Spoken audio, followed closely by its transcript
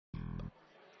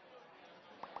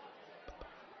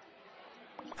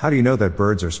How do you know that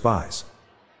birds are spies?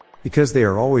 Because they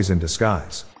are always in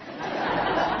disguise.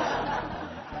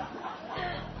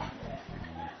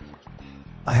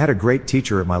 I had a great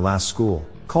teacher at my last school,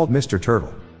 called Mr.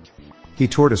 Turtle. He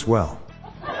taught us well.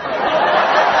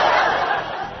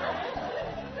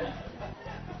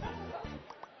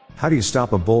 How do you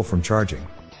stop a bull from charging?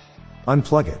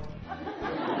 Unplug it.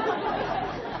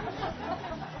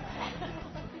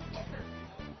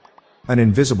 An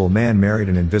invisible man married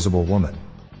an invisible woman.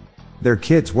 Their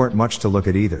kids weren't much to look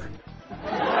at either.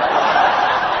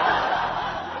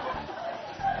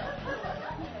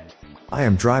 I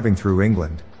am driving through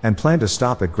England, and plan to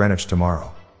stop at Greenwich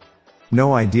tomorrow.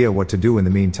 No idea what to do in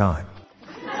the meantime.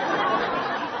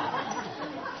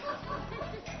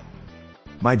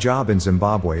 My job in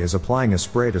Zimbabwe is applying a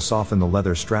spray to soften the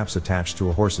leather straps attached to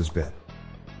a horse's bit.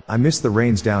 I miss the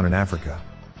rains down in Africa.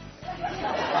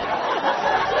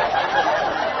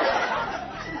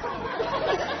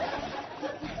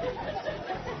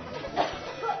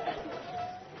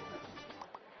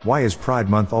 Why is Pride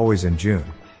Month always in June?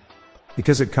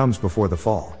 Because it comes before the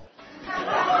fall.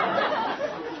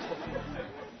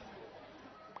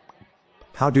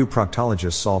 How do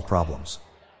proctologists solve problems?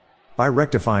 By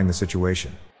rectifying the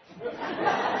situation.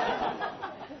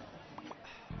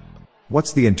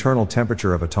 What's the internal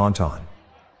temperature of a tauntaun?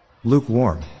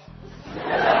 Lukewarm.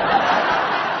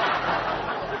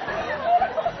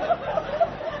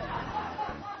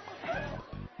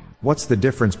 What's the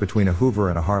difference between a Hoover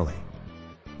and a Harley?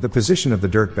 The position of the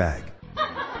dirt bag.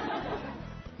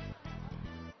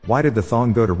 Why did the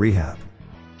thong go to rehab?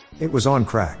 It was on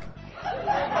crack.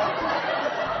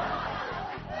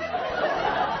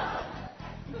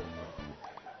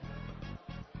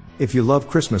 If you love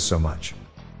Christmas so much,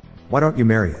 why don't you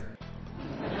marry it?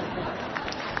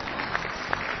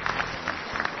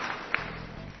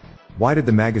 Why did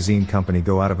the magazine company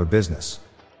go out of a business?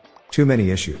 Too many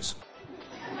issues.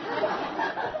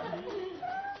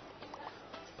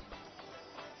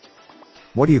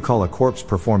 What do you call a corpse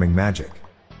performing magic?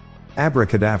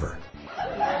 Abracadabra.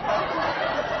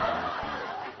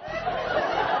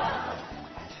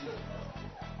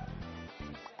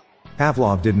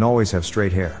 Pavlov didn't always have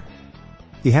straight hair.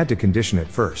 He had to condition it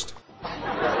first.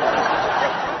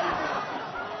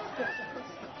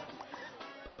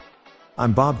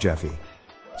 I'm Bob Jeffy.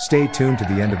 Stay tuned to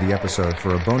the end of the episode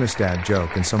for a bonus dad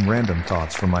joke and some random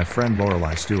thoughts from my friend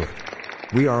Lorelei Stewart.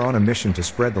 We are on a mission to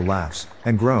spread the laughs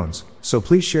and groans, so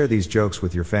please share these jokes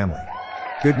with your family.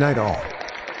 Good night all.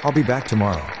 I'll be back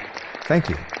tomorrow. Thank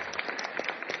you.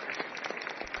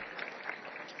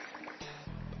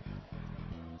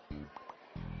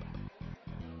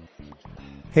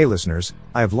 Hey listeners,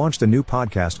 I have launched a new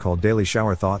podcast called Daily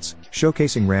Shower Thoughts,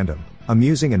 showcasing random,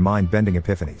 amusing and mind-bending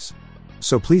epiphanies.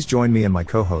 So please join me and my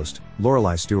co-host,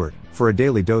 Lorelei Stewart, for a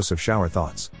daily dose of shower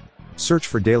thoughts. Search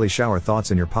for Daily Shower Thoughts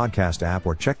in your podcast app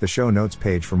or check the show notes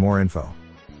page for more info.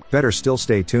 Better still,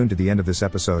 stay tuned to the end of this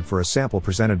episode for a sample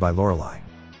presented by Lorelei.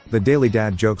 The Daily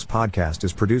Dad Jokes podcast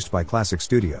is produced by Classic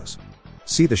Studios.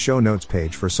 See the show notes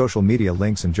page for social media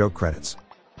links and joke credits.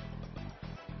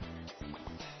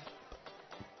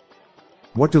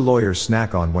 What do lawyers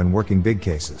snack on when working big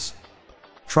cases?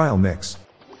 Trial mix.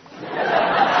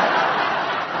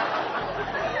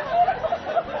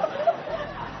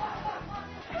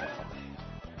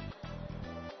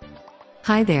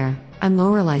 Hi there, I'm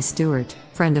Lorelei Stewart,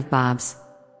 friend of Bob's.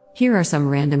 Here are some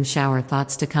random shower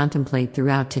thoughts to contemplate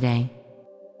throughout today.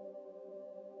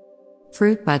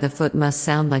 Fruit by the foot must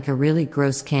sound like a really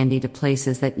gross candy to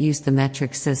places that use the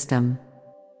metric system.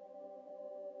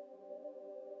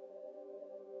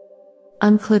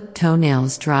 Unclipped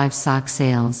toenails drive sock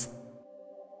sales.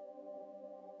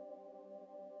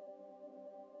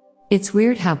 It's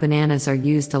weird how bananas are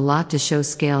used a lot to show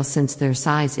scale since their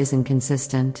size isn't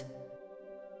consistent.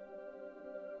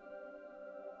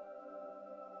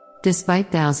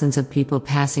 Despite thousands of people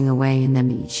passing away in them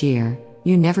each year,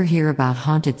 you never hear about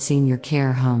haunted senior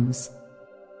care homes.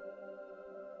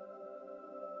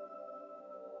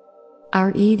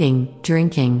 Our eating,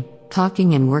 drinking,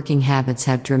 talking and working habits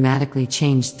have dramatically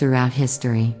changed throughout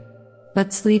history.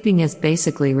 But sleeping has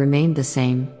basically remained the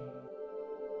same.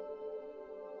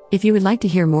 If you would like to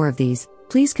hear more of these,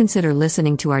 please consider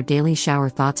listening to our Daily Shower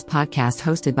Thoughts podcast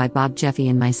hosted by Bob Jeffy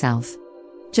and myself.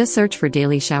 Just search for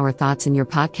Daily Shower Thoughts in your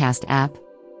podcast app.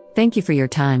 Thank you for your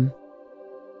time.